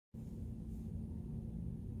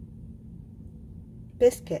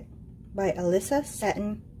Biscuit by Alyssa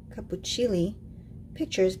Satin Capucilli.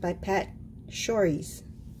 Pictures by Pat Shories.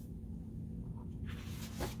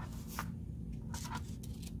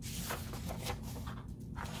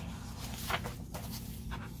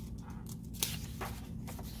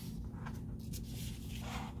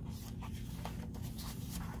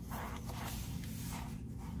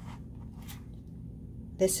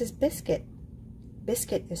 This is Biscuit.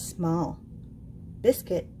 Biscuit is small.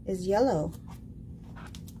 Biscuit is yellow.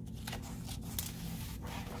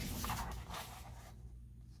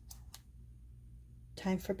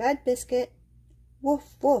 Time for bed, Biscuit.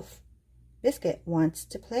 Woof, woof. Biscuit wants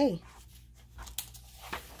to play.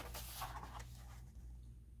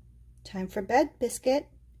 Time for bed, Biscuit.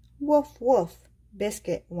 Woof, woof.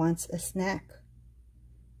 Biscuit wants a snack.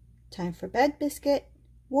 Time for bed, Biscuit.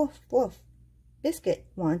 Woof, woof. Biscuit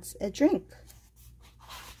wants a drink.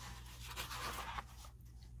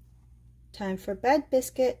 Time for bed,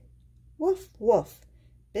 Biscuit. Woof, woof.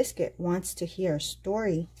 Biscuit wants to hear a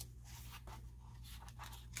story.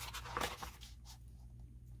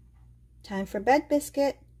 Time for bed,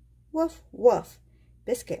 Biscuit. Woof, woof.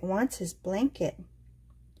 Biscuit wants his blanket.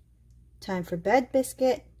 Time for bed,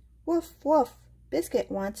 Biscuit. Woof, woof. Biscuit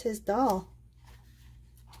wants his doll.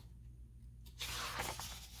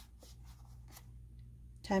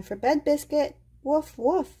 Time for bed, Biscuit. Woof,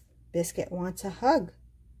 woof. Biscuit wants a hug.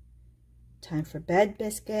 Time for bed,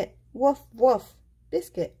 Biscuit. Woof, woof.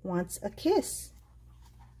 Biscuit wants a kiss.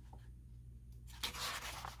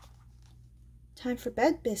 Time for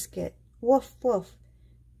bed, Biscuit. Woof, woof.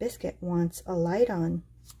 Biscuit wants a light on.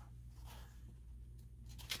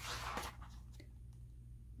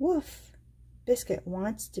 Woof. Biscuit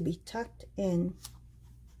wants to be tucked in.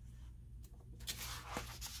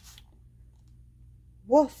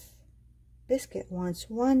 Woof. Biscuit wants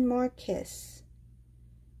one more kiss.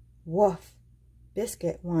 Woof.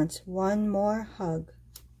 Biscuit wants one more hug.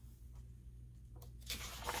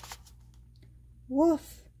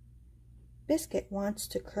 Woof. Biscuit wants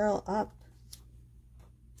to curl up.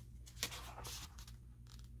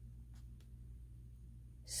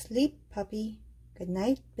 Sleep, puppy. Good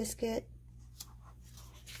night, Biscuit.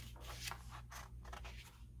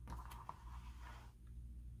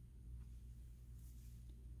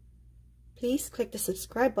 Please click the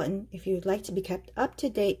subscribe button if you would like to be kept up to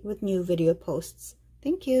date with new video posts.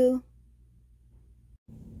 Thank you.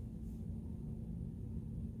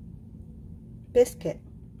 Biscuit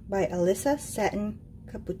by Alyssa Satin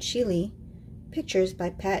Capucilli. Pictures by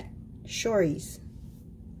Pat Shories.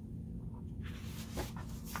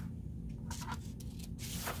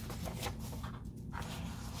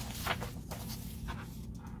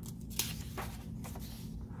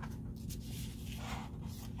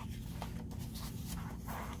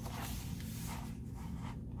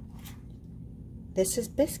 This is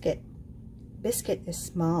Biscuit. Biscuit is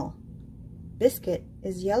small. Biscuit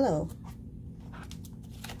is yellow.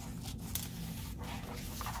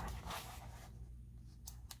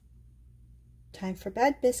 Time for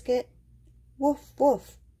bed, Biscuit. Woof,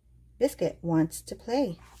 woof. Biscuit wants to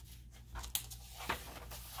play.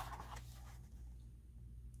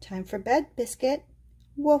 Time for bed, Biscuit.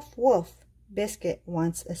 Woof, woof. Biscuit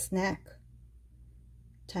wants a snack.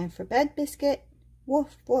 Time for bed, Biscuit.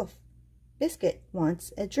 Woof, woof. Biscuit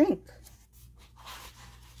wants a drink.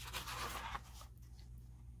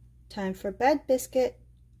 Time for bed, Biscuit.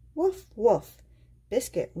 Woof, woof.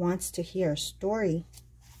 Biscuit wants to hear a story.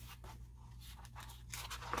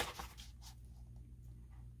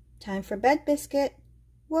 Time for bed, Biscuit.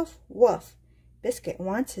 Woof, woof. Biscuit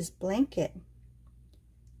wants his blanket.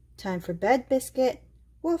 Time for bed, Biscuit.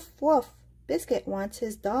 Woof, woof. Biscuit wants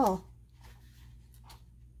his doll.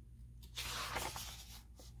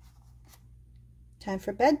 Time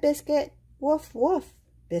for bed, Biscuit. Woof, woof.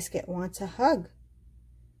 Biscuit wants a hug.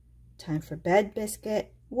 Time for bed,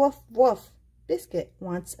 Biscuit. Woof, woof. Biscuit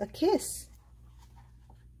wants a kiss.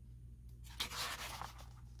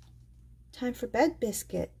 Time for bed,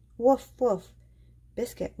 Biscuit. Woof, woof.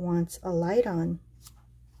 Biscuit wants a light on.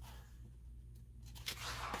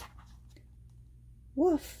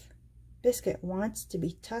 Woof. Biscuit wants to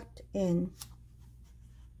be tucked in.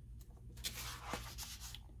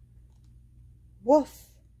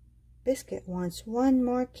 Woof. Biscuit wants one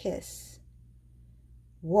more kiss.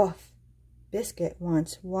 Woof. Biscuit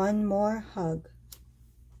wants one more hug.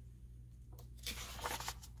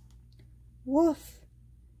 Woof.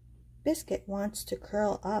 Biscuit wants to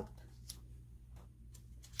curl up.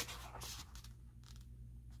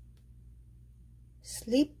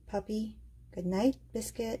 Sleep, puppy. Good night,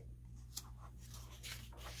 Biscuit.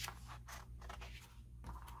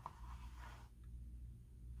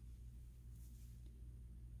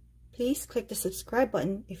 Please click the subscribe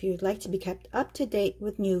button if you would like to be kept up to date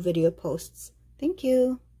with new video posts. Thank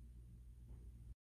you.